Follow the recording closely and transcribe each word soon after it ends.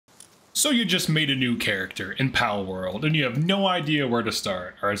So you just made a new character in Palworld and you have no idea where to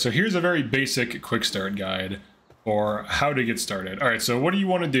start. Alright, so here's a very basic quick start guide for how to get started. Alright, so what do you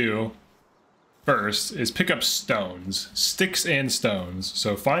want to do first is pick up stones, sticks and stones.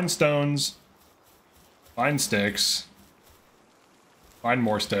 So find stones, find sticks, find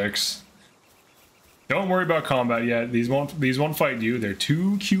more sticks. Don't worry about combat yet. These won't fight you. They're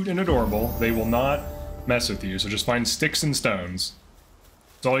too cute and adorable. They will not mess with you. So just find sticks and stones.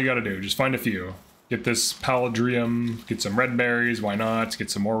 That's all you gotta do. Just find a few. Get this palindrium, get some red berries, why not? Get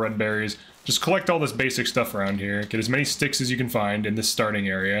some more red berries. Just collect all this basic stuff around here. Get as many sticks as you can find in this starting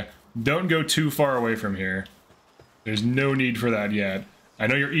area. Don't go too far away from here. There's no need for that yet. I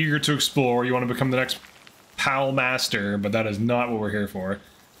know you're eager to explore, you want to become the next pal master, but that is not what we're here for.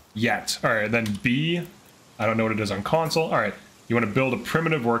 Yet. Alright, then B. I don't know what it is on console. Alright, you want to build a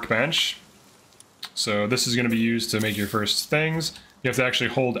primitive workbench. So this is going to be used to make your first things. You have to actually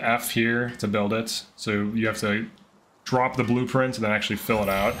hold F here to build it. So you have to drop the blueprint and then actually fill it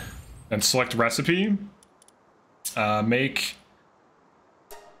out. Then select recipe. Make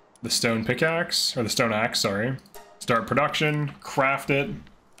the stone pickaxe, or the stone axe, sorry. Start production, craft it.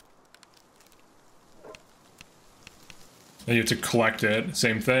 Then you have to collect it,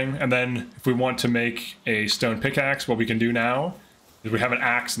 same thing. And then if we want to make a stone pickaxe, what we can do now is we have an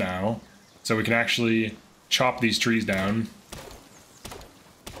axe now. So we can actually chop these trees down.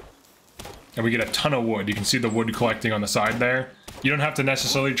 And we get a ton of wood. You can see the wood collecting on the side there. You don't have to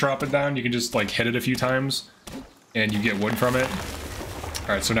necessarily chop it down. You can just like hit it a few times and you get wood from it.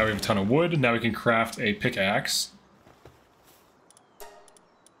 Alright, so now we have a ton of wood. Now we can craft a pickaxe.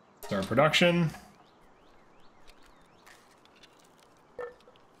 Start production.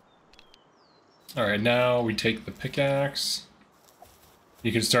 Alright, now we take the pickaxe.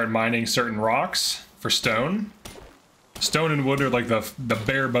 You can start mining certain rocks for stone. Stone and wood are like the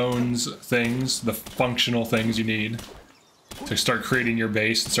bare bones things, the functional things you need to start creating your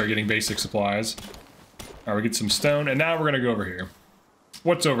base and start getting basic supplies. Alright, we get some stone, and now we're gonna go over here.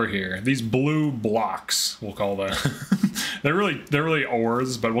 What's over here? These blue blocks, we'll call them. they're really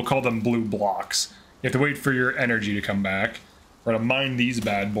ores, but we'll call them blue blocks. You have to wait for your energy to come back. We're gonna mine these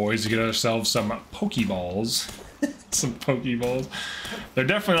bad boys to get ourselves some Pokeballs. Some Pokeballs. They're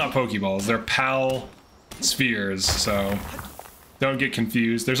definitely not Pokeballs, they're PAL spheres, so don't get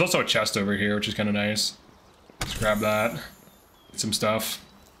confused. There's also a chest over here, which is kind of nice. Let's grab that. Get some stuff.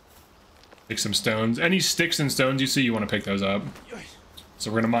 Pick some stones. Any sticks and stones you see, you want to pick those up.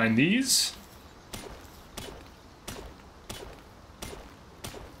 So we're gonna mine these.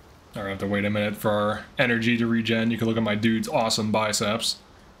 Alright, I have to wait a minute for our energy to regen. You can look at my dude's awesome biceps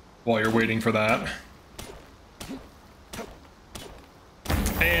while you're waiting for that.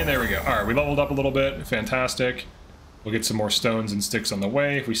 And there we go. Alright, we leveled up a little bit. Fantastic. We'll get some more stones and sticks on the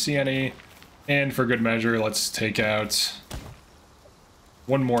way if we see any. And for good measure, let's take out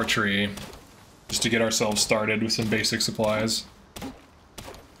one more tree just to get ourselves started with some basic supplies.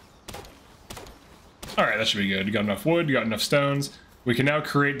 Alright, that should be good. You got enough wood, you got enough stones. We can now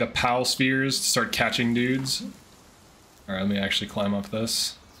create the PAL spheres to start catching dudes. Alright, let me actually climb up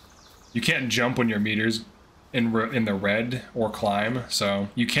this. You can't jump when your meter's in the red or climb, so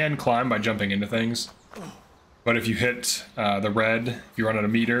you can climb by jumping into things. But if you hit the red, if you run out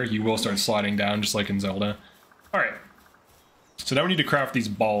of meter, you will start sliding down just like in Zelda. Alright, so now we need to craft these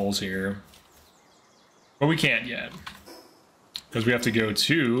balls here. But we can't yet, because we have to go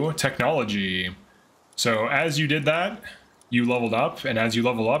to technology. So as you did that, you leveled up, and as you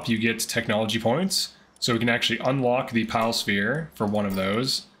level up, you get technology points. So we can actually unlock the PAL sphere for one of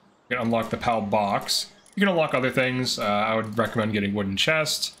those. We can unlock the PAL box. You can unlock other things. I would recommend getting wooden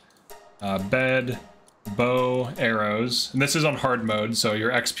chest, bed, bow, arrows. And this is on hard mode, so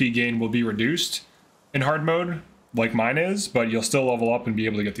your XP gain will be reduced in hard mode, like mine is, but you'll still level up and be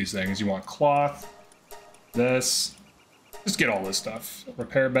able to get these things. You want cloth, this, just get all this stuff.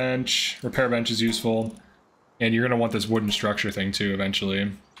 Repair bench is useful. And you're going to want this wooden structure thing too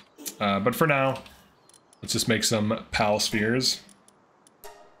eventually. But for now, let's just make some PAL spheres.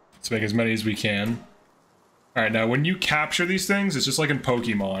 Let's make as many as we can. Alright, now when you capture these things, it's just like in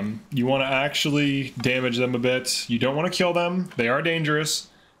Pokemon. You want to actually damage them a bit. You don't want to kill them. They are dangerous.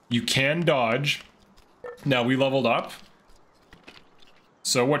 You can dodge. Now, we leveled up.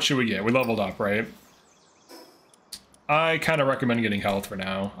 So what should we get? We leveled up, right? I kind of recommend getting health for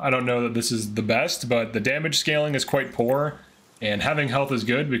now. I don't know that this is the best, but the damage scaling is quite poor. And having health is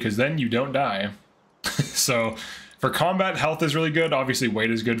good because then you don't die. So for combat, health is really good. Obviously,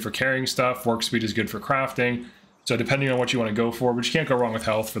 weight is good for carrying stuff. Work speed is good for crafting. So depending on what you want to go for, but you can't go wrong with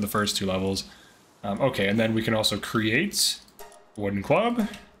health for the first 2 levels. Okay, and then we can also create a wooden club,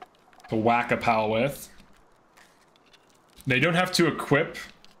 to whack a pal with. Now you don't have to equip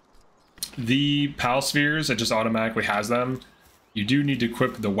the pal spheres, it just automatically has them. You do need to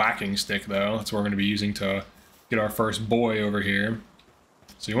equip the whacking stick though. That's what we're going to be using to get our first boy over here.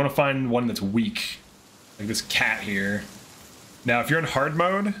 So you want to find one that's weak, like this cat here. Now if you're in hard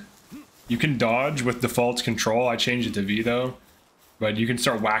mode, you can dodge with default control. I changed it to V though, but you can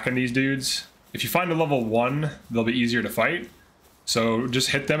start whacking these dudes. If you find a level 1, they'll be easier to fight. So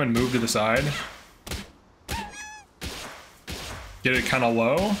just hit them and move to the side. Get it kind of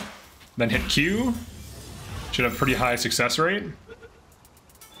low, then hit Q. Should have pretty high success rate.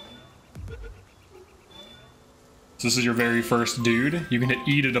 So this is your very first dude. You can hit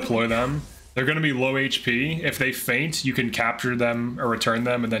E to deploy them. They're going to be low HP. If they faint, you can capture them or return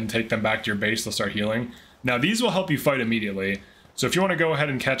them and then take them back to your base. They'll start healing. Now these will help you fight immediately. So if you want to go ahead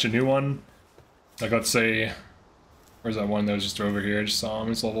and catch a new one, like let's say, where's that one that was just over here? I just saw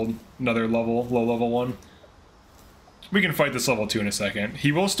him. It's leveled, another level, low level one. We can fight this level 2 in a second.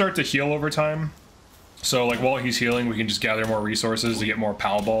 He will start to heal over time. So like while he's healing, we can just gather more resources to get more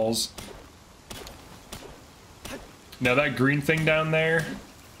pal balls. Now that green thing down there,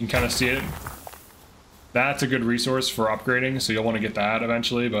 you can kind of see it. That's a good resource for upgrading, so you'll want to get that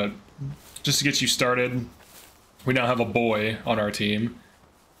eventually, but just to get you started, we now have a boy on our team.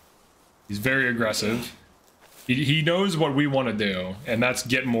 He's very aggressive. He knows what we want to do, and that's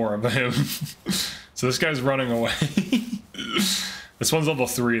get more of him. So this guy's running away. This one's level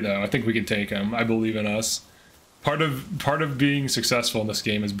 3 though. I think we can take him. I believe in us. Part of being successful in this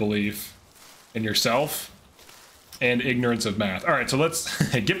game is belief in yourself and ignorance of math. All right, so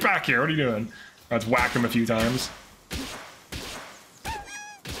let's get back here. What are you doing? Let's whack him a few times.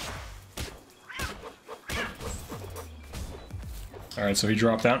 All right, so he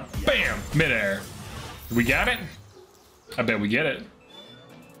dropped down. Bam! Midair. We got it? I bet we get it.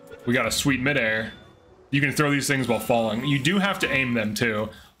 We got a sweet midair. You can throw these things while falling. You do have to aim them too.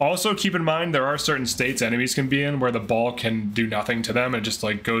 Also, keep in mind there are certain states enemies can be in where the ball can do nothing to them and it just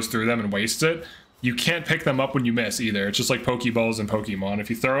like goes through them and wastes it. You can't pick them up when you miss either. It's just like Pokeballs in Pokemon. If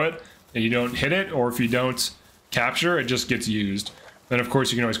you throw it and you don't hit it, or if you don't capture, it just gets used. Then of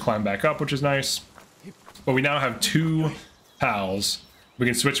course you can always climb back up, which is nice. But we now have 2 pals. We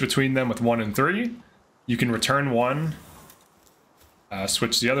can switch between them with 1 and 3. You can return one,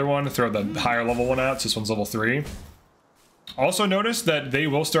 switch the other one, throw the higher level one out, so this one's level 3. Also notice that they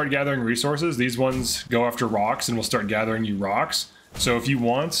will start gathering resources. These ones go after rocks and will start gathering you rocks. So if you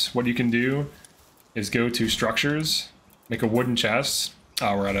want, what you can do is go to structures, make a wooden chest. Oh,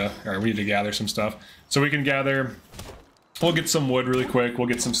 alright, we need to gather some stuff. So we can gather, we'll get some wood really quick, we'll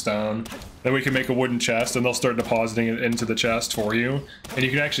get some stone, then we can make a wooden chest and they'll start depositing it into the chest for you. And you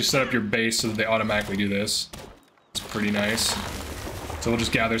can actually set up your base so that they automatically do this. It's pretty nice. So we'll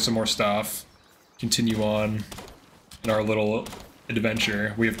just gather some more stuff, continue on in our little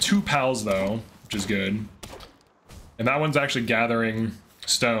adventure. We have 2 pals though, which is good. And that one's actually gathering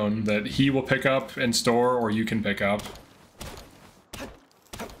stone that he will pick up and store, or you can pick up.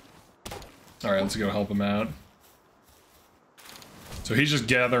 Alright, let's go help him out. So he's just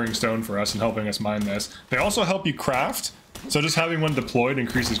gathering stone for us and helping us mine this. They also help you craft, so just having one deployed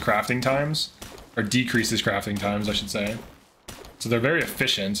increases crafting times, or decreases crafting times, I should say. So they're very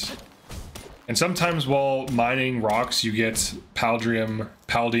efficient. And sometimes while mining rocks, you get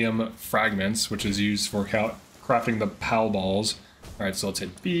paldium fragments, which is used for crafting the pal balls. Alright, so let's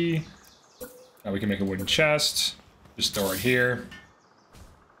hit B. Now we can make a wooden chest. Just store it here.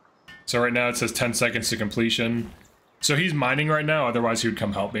 So right now it says 10 seconds to completion. So he's mining right now, otherwise he would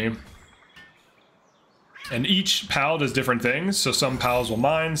come help me. And each pal does different things. So some pals will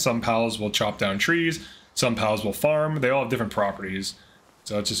mine, some pals will chop down trees, some pals will farm. They all have different properties.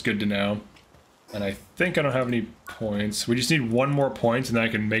 So it's just good to know. And I think I don't have any points. We just need 1 more point and then I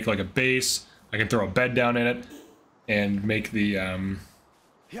can make like a base. I can throw a bed down in it and make the,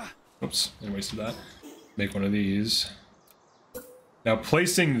 oops, I wasted that. Make one of these. Now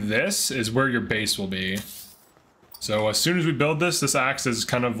placing this is where your base will be. So as soon as we build this, this acts as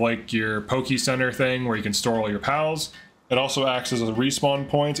kind of like your Poke Center thing where you can store all your pals. It also acts as a respawn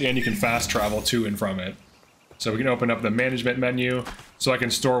point and you can fast travel to and from it. So we can open up the management menu. So I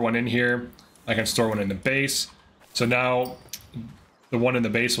can store one in here. I can store one in the base. So now the one in the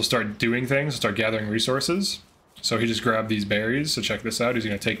base will start doing things, start gathering resources. So he just grabbed these berries. So check this out. He's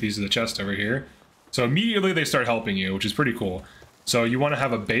going to take these to the chest over here. So immediately they start helping you, which is pretty cool. So you want to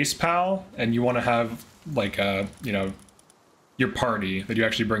have a base pal and you want to have like a, you know, your party that you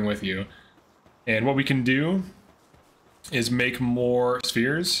actually bring with you. And what we can do is make more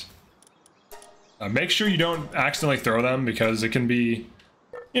spheres. Make sure you don't accidentally throw them because it can be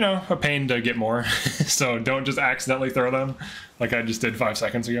you know, a pain to get more. So don't just accidentally throw them like I just did 5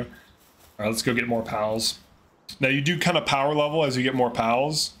 seconds ago. All right, let's go get more pals. Now you do kind of power level as you get more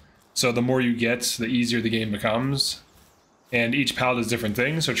pals. So the more you get, the easier the game becomes. And each pal does different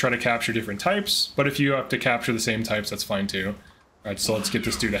things, so try to capture different types. But if you have to capture the same types, that's fine too. All right, so let's get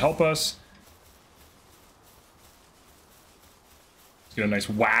this dude to help us. Let's get a nice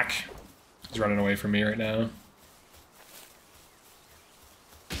whack. He's running away from me right now.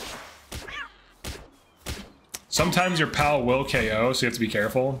 Sometimes your pal will KO, so you have to be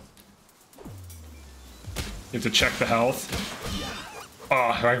careful. You have to check the health.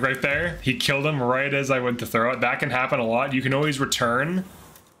 Oh, right there. He killed him right as I went to throw it. That can happen a lot. You can always return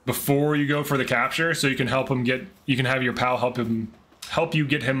before you go for the capture, so you can help him get. You can have your pal help you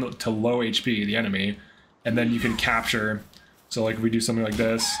get him to low HP, the enemy, and then you can capture. So like if we do something like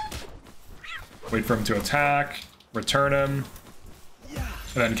this, wait for him to attack, return him, and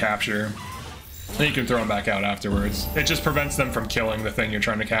then capture. Then you can throw them back out afterwards. It just prevents them from killing the thing you're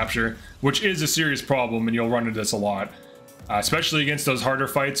trying to capture, which is a serious problem, and you'll run into this a lot. Especially against those harder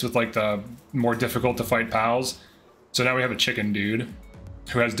fights with like the more difficult to fight pals. So now we have a chicken dude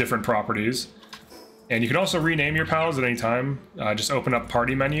who has different properties. And you can also rename your pals at any time. Just open up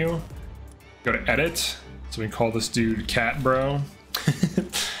party menu, go to edit. So we can call this dude Cat Bro.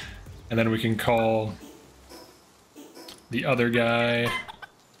 And then we can call the other guy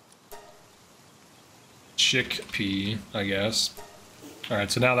Chickpea, I guess. All right,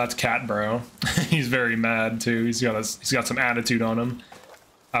 so now that's Cat Bro. He's very mad too. He's got some attitude on him.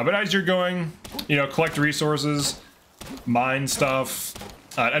 But as you're going, you know, collect resources, mine stuff.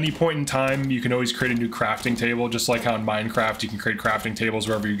 At any point in time, you can always create a new crafting table, just like how in Minecraft you can create crafting tables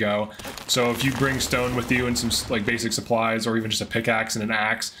wherever you go. So if you bring stone with you and some like basic supplies, or even just a pickaxe and an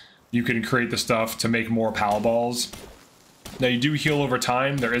axe, you can create the stuff to make more pal balls. Now you do heal over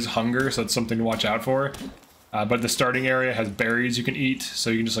time. There is hunger, so it's something to watch out for. But the starting area has berries you can eat, so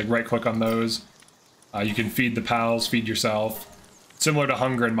you can just like right click on those. You can feed the pals, feed yourself. Similar to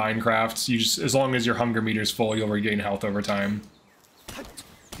hunger in Minecraft, you just, as long as your hunger meter is full, you'll regain health over time.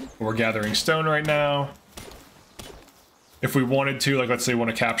 We're gathering stone right now. If we wanted to, like let's say we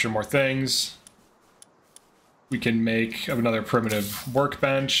want to capture more things, we can make another primitive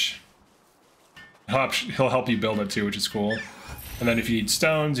workbench. He'll help you build it too, which is cool. And then if you need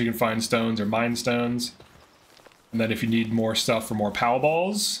stones, you can find stones or mine stones. And then if you need more stuff for more pal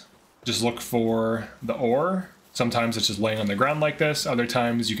balls, just look for the ore. Sometimes it's just laying on the ground like this. Other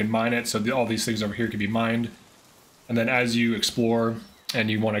times you can mine it, so all these things over here can be mined. And then as you explore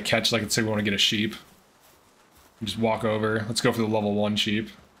and you want to catch, like let's say we want to get a sheep, you just walk over. Let's go for the level 1 sheep.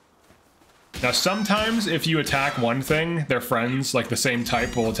 Now sometimes if you attack one thing, their friends, like the same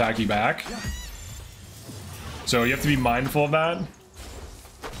type, will attack you back. So you have to be mindful of that.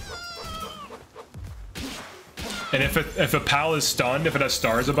 And if a pal is stunned, if it has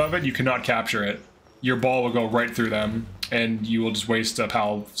stars above it, you cannot capture it. Your ball will go right through them, and you will just waste a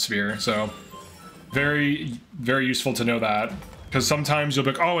pal sphere. So very, very useful to know that. Because sometimes you'll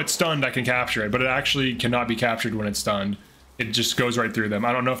be like, oh, it's stunned, I can capture it. But it actually cannot be captured when it's stunned. It just goes right through them.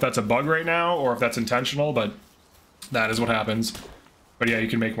 I don't know if that's a bug right now, or if that's intentional, but that is what happens. But yeah, you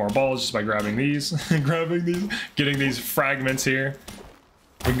can make more balls just by grabbing these, getting these fragments here.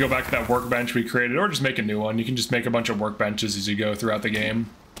 We can go back to that workbench we created, or just make a new one. You can just make a bunch of workbenches as you go throughout the game,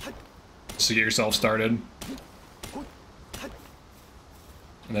 just to get yourself started.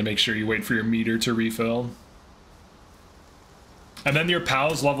 And then make sure you wait for your meter to refill. And then your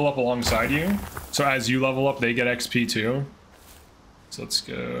pals level up alongside you. So as you level up, they get XP too. So let's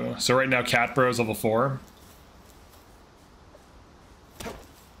go. So right now, Cat Bro is level 4.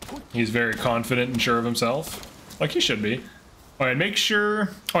 He's very confident and sure of himself, like he should be. All right, make sure.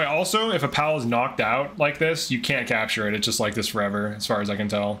 Oh, yeah, also, if a pal is knocked out like this, you can't capture it. It's just like this forever, as far as I can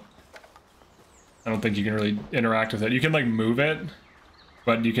tell. I don't think you can really interact with it. You can like move it,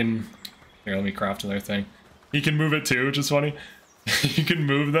 but you can. Here, let me craft another thing. You can move it too, which is funny. You can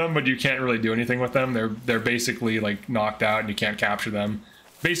move them, but you can't really do anything with them. They're basically like knocked out, and you can't capture them.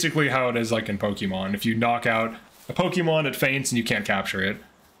 Basically, how it is like in Pokemon. If you knock out a Pokemon, it faints, and you can't capture it.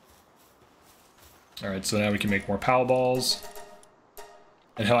 All right, so now we can make more pal balls.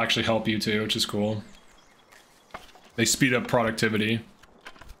 And he'll actually help you too, which is cool. They speed up productivity.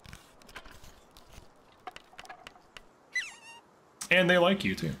 And they like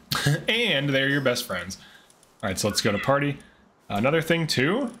you too. And they're your best friends. All right, so let's go to party. Another thing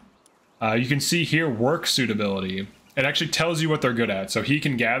too, you can see here work suitability. It actually tells you what they're good at. So he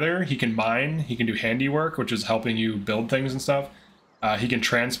can gather, he can mine, he can do handiwork, which is helping you build things and stuff. He can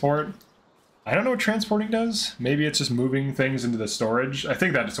transport. I don't know what transporting does. Maybe it's just moving things into the storage. I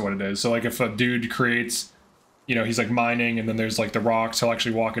think that's what it is. So like if a dude creates, you know, he's like mining and then there's like the rocks, he'll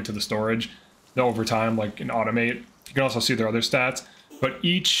actually walk it to the storage. They'll over time like and automate. You can also see their other stats, but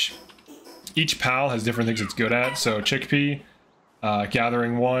each pal has different things it's good at. So chickpea,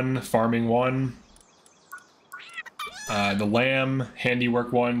 gathering 1, farming 1, the lamb,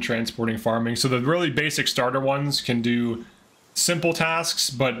 handiwork 1, transporting, farming. So the really basic starter ones can do simple tasks,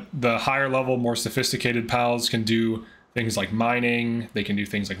 but the higher level, more sophisticated pals can do things like mining, they can do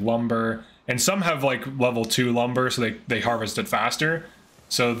things like lumber, and some have like level 2 lumber, so they harvest it faster.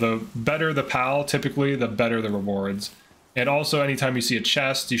 So the better the pal, typically, the better the rewards. And also, anytime you see a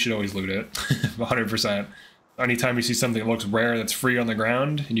chest, you should always loot it, 100%. Anytime you see something that looks rare that's free on the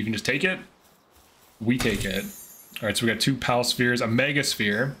ground, and you can just take it, we take it. All right, so we got 2 pal spheres, a mega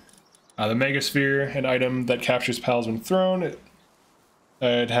sphere. The mega sphere, an item that captures pals when thrown.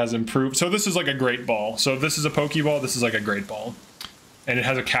 It has improved. So this is like a great ball. So if this is a pokeball, this is like a great ball. And it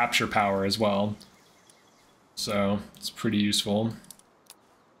has a capture power as well. So it's pretty useful.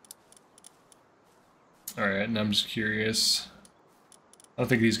 All right, and I'm just curious. I don't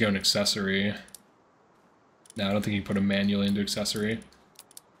think these go in accessory. No, I don't think you put them manually into accessory.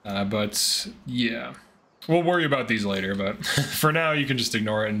 But yeah. We'll worry about these later, but for now you can just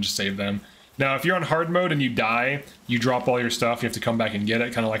ignore it and just save them. Now, if you're on hard mode and you die, you drop all your stuff, you have to come back and get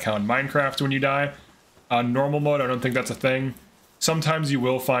it, kind of like how in Minecraft when you die. On normal mode, I don't think that's a thing. Sometimes you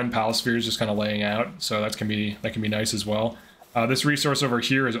will find pal spheres just kind of laying out, so that can be nice as well. This resource over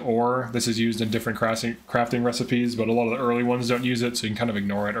here is ore. This is used in different crafting recipes, but a lot of the early ones don't use it, so you can kind of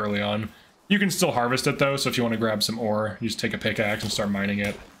ignore it early on. You can still harvest it though, so if you want to grab some ore, you just take a pickaxe and start mining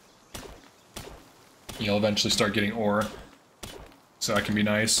it. You'll eventually start getting ore, so that can be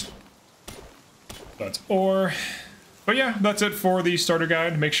nice. That's ore. But yeah, that's it for the starter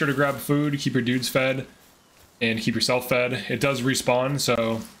guide. Make sure to grab food, keep your dudes fed, and keep yourself fed. It does respawn,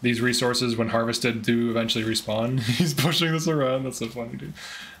 so these resources, when harvested, do eventually respawn. He's pushing this around. That's so funny, dude.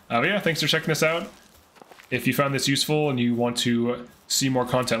 But yeah, thanks for checking this out. If you found this useful and you want to see more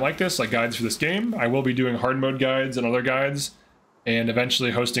content like this, like guides for this game, I will be doing hard mode guides and other guides, and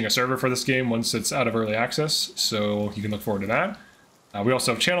eventually hosting a server for this game once it's out of early access, so you can look forward to that. We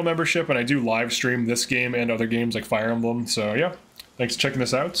also have channel membership, and I do live stream this game and other games like Fire Emblem, so yeah. Thanks for checking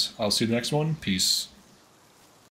this out. I'll see you in the next one. Peace.